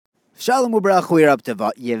Shalom Ubrach, we're up to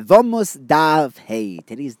Yevamos Dav Hey.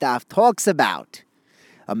 Today's Dav talks about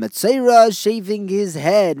a Metzora shaving his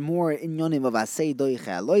head, more in Yonim of Asay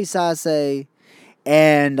Doicha Loisase.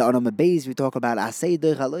 And on a Beis, we talk about Asay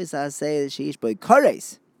Doicha Loisase, Sheish Boy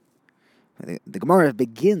Kares. The Gemara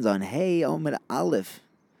begins on Hey Omer Aleph,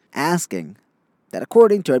 asking that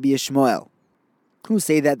according to Rabbi Yishmael, who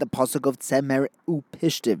say that the pasuk of Tzemer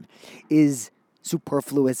Upishtim is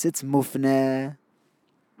superfluous, it's mufneh.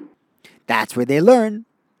 That's where they learn.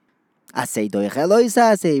 Asay doich Elois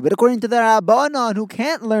asay. But according to the Rabbanon, who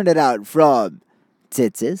can't learn it out from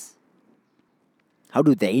tzitzis, how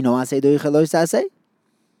do they know asay doich Elois asay?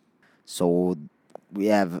 So we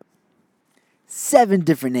have 7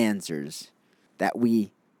 different answers that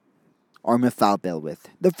we are mefalpel with.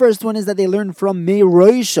 The first one is that they learn from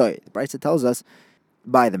Meroishoy. The Brisa tells us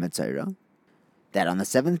by the Metzora that on the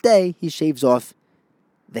 7th day he shaves off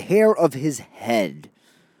the hair of his head.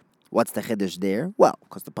 What's the chiddush there? Well,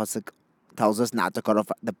 because the pasuk tells us not to cut off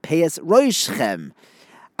the payas roishchem.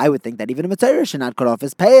 I would think that even a Metzora should not cut off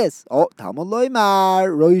his payas. Oh, Talmud loymar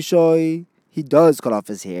roishoy. He does cut off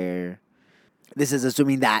his hair. This is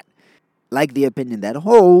assuming that, like the opinion that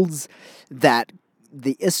holds, that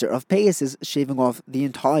the isser of payas is shaving off the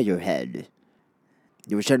entire head.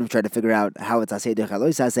 You were trying to figure out how it's asay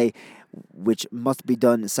dechalois asay, which must be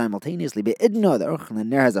done simultaneously. But Idno, the Aruch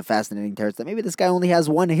Ner has a fascinating teretz that maybe this guy only has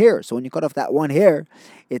one hair. So when you cut off that one hair,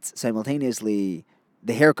 it's simultaneously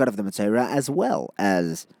the haircut of the Metzora as well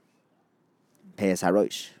as payas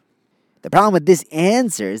harosh. The problem with this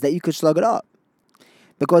answer is that you could slug it up,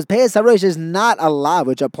 because payas harosh is not a law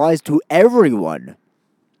which applies to everyone.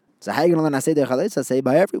 So how are you going to learn asay dechalois asay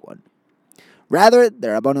by everyone? Rather, the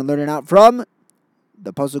Rabbanon learning out from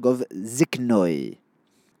the pasuk of Ziknoi.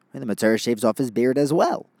 And the Metzora shaves off his beard as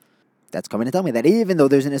well. That's coming to tell me that even though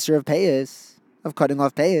there's an issur of payas, of cutting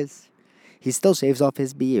off payas, he still shaves off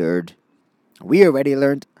his beard. We already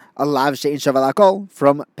learned a lav she'in shaval hakol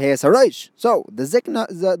from payas harosh. So the Zikna,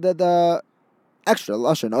 the extra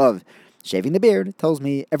lashon of shaving the beard tells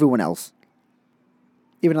me everyone else,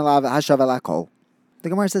 even a lav hashaval hakol. The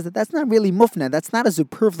Gemara says that that's not really mufna, that's not a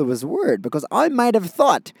superfluous word, because I might have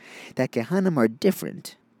thought that Kehanim are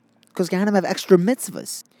different, because Kehanim have extra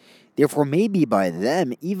mitzvahs. Therefore, maybe by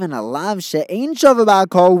them, even a lav she'ein shaval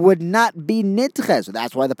hakol would not be nitche. So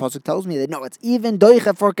that's why the pasuk tells me that no, it's even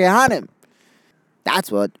doicha for Kehanim.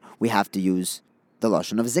 That's what we have to use the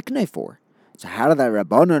lashon of ziknei for. So how do the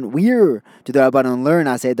Rabbanon, do the Rabbanon learn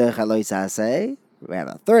asay doicha lois asay? We have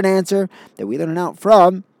a third answer that we learn out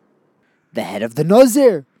from the head of the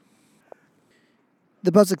Nazir.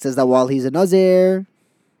 The pasuk says that while he's a Nazir,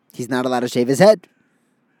 he's not allowed to shave his head.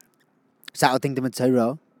 So I would think the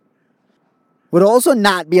Metzora would also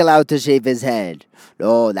not be allowed to shave his head.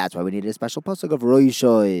 No, that's why we need a special pasuk of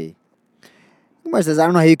Roishoy. Gemara says, I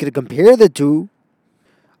don't know how you could compare the two.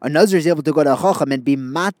 A Nazir is able to go to a Chacham and be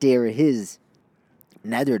matir his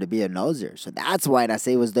neder to be a Nazir. So that's why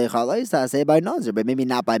Naseh was Deichalois Naseh by Nazir, but maybe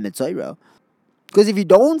not by Metzora. Because if you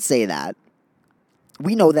don't say that,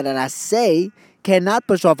 we know that an asay cannot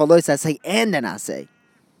push off a lois asay and an asay.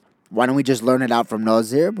 Why don't we just learn it out from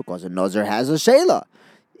Nazir? Because a Nazir has a sheila.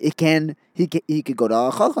 He could go to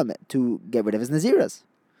a chacham to get rid of his naziras.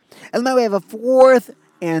 And now we have a fourth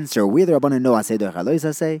answer. We the Rabbanan know asay doich lois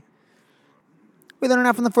asay. We learn it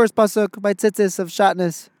out from the first pasuk by tzitzis of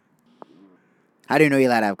shatnez. How do you know you're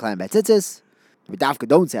allowed to have climb by tzitzis? We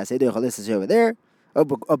don't say asay doich lois asay over there.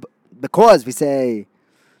 Because we say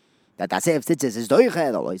that asay of tzitzis is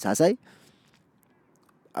doicha lois asay.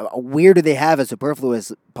 Where do they have a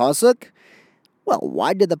superfluous pasuk? Well,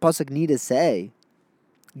 why did the pasuk need to say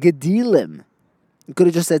gedilim? You could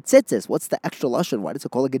have just said tzitzis. What's the extra lashon? Why does it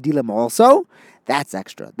call it gedilim also? That's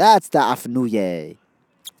extra. That's the afnuye,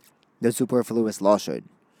 the superfluous lashon.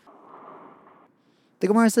 The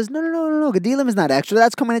Gemara says, no. Gedilim is not extra.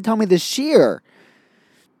 That's coming to tell me the shear.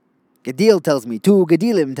 Gedil tells me 2,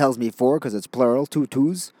 Gedilim tells me 4, because it's plural, 2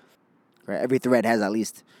 twos. Right? Every thread has at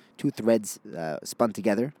least 2 threads spun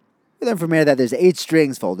together. We learn from here that there's 8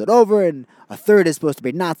 strings folded over, and a third is supposed to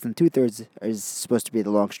be knots, and 2/3 is supposed to be the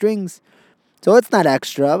long strings. So it's not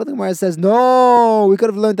extra, but the Gemara says, no, we could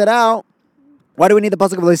have learned that out. Why do we need the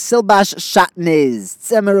pasuk of Silbash Shatnez,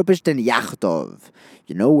 Tzemer Upishtim Yachtov?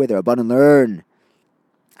 You know where the Rabbanan learn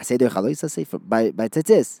asay doich lois asay by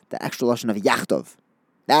tzitzis, the extra lashon of Yachtov.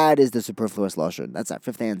 That is the superfluous lashon. That's our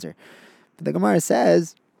 5th answer. But the Gemara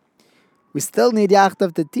says we still need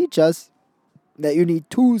Yachtov to teach us that you need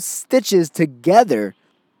 2 stitches together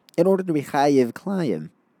in order to be chayiv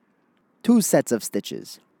klayim. 2 sets of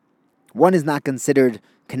stitches. One is not considered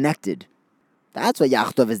connected. That's what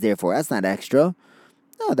Yachtov is there for. That's not extra.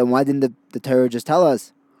 No, then why didn't the Torah just tell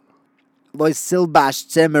us? Why does it have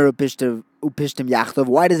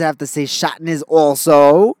to say shatnez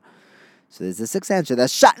also? So there's the sixth answer. That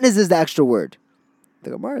shatnez is the extra word.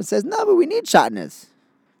 The Gemara says, no, but we need shatnez.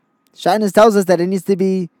 Shatnez tells us that it needs to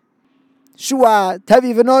be shua,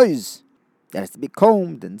 tevi, v'noiz. That has to be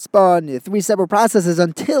combed and spun. 3 separate processes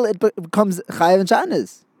until it becomes chayav and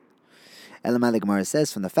shatnez. Elamai, the Gemara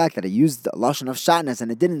says, from the fact that it used the lashon of shatnez and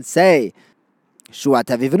it didn't say shua,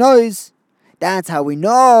 tevi, v'noiz, that's how we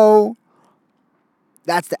know.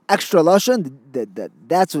 That's the extra lashon.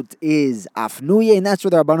 That's what is afnuye, and that's where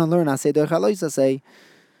the Rabbanan learn. I say the Chaloisa say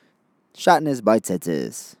shatnez by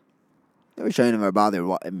tzitzis. They were showing him about there.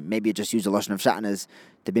 Maybe it just used the lashon of shatnez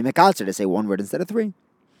to be mekatzer, to say 1 word instead of 3.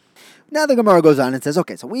 Now the Gemara goes on and says,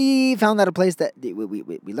 okay, so we found out a place that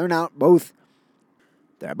we learn out both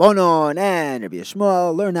the Rabbanon and Rabbi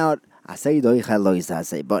Yishmael learn out asay doich Chaloisa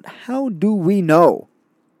asay. But how do we know?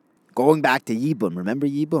 Going back to Yibum, remember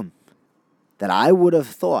Yibum? That I would have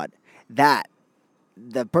thought that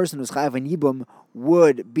the person who's chayav in Yibum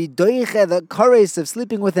would be doiche the kares of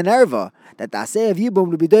sleeping with an erva. That the asay of Yibum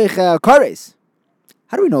would be doiche a kares.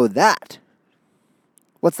 How do we know that?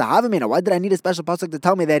 What's the havamina? Why did I need a special pasuk to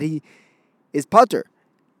tell me that he is pater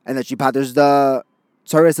and that she paters the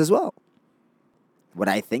tzares as well? What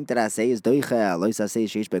I think that asay is doiche, lois asay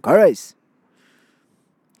sheish be kares.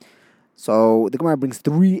 So the Gemara brings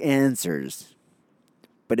 3 answers,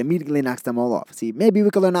 but immediately knocks them all off. See, maybe we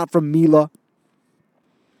could learn out from Mila,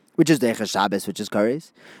 which is Deicha Shabbos, which is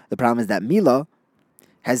Kares. The problem is that Mila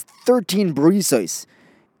has 13 brisos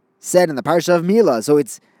said in the parsha of Mila, so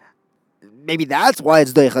maybe that's why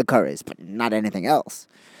it's Deicha Kares, but not anything else.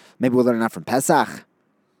 Maybe we'll learn out from Pesach,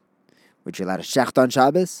 which you're allowed to shecht on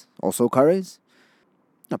Shabbos, also Kares.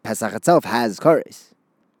 No, Pesach itself has Kares.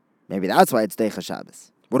 Maybe that's why it's Deicha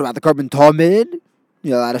Shabbos. What about the Korban Tamid?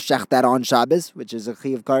 You're allowed to shech that on Shabbos, which is a chi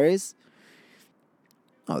of kares.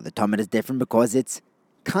 Oh, the Tamid is different because it's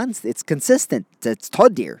consistent. It's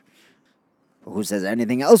todir. Who says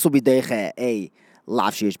anything else will be deiche a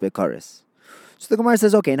lav sheish bekares? So the Gemara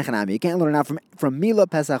says, okay, nechanami, you can't learn out from Mila,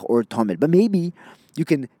 Pesach, or Tamid, but maybe you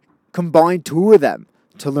can combine 2 of them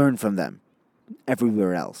to learn from them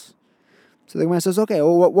everywhere else. So the Gemara says, okay,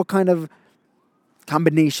 well, what kind of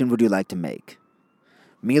combination would you like to make?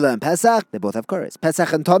 Mila and Pesach, they both have kares.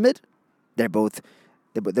 Pesach and Tamid, they're both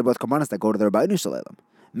korbanos that go to the Rabbeinu Shalom.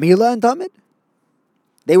 Mila and Tamid,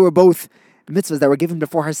 they were both mitzvahs that were given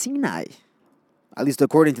before Har Sinai. At least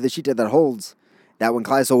according to the Shita that holds that when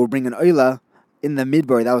Klal Yisrael would bring an oila in the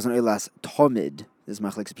midbar, that was an oilas Tamid. This is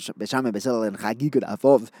Machlekes Beishamai, Beisil, and Chagigud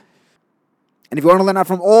Afov. And if you want to learn out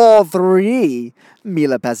from all 3,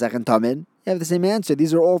 Mila, Pesach, and Tamid, you have the same answer.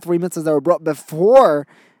 These are all 3 mitzvahs that were brought before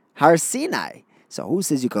Har Sinai. So who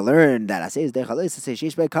says you can learn that asay is deicha lois asay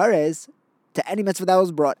sheish bekares to any mitzvah that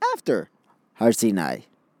was brought after Har Sinai?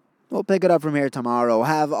 We'll pick it up from here tomorrow.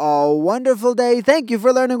 Have a wonderful day. Thank you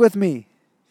for learning with me.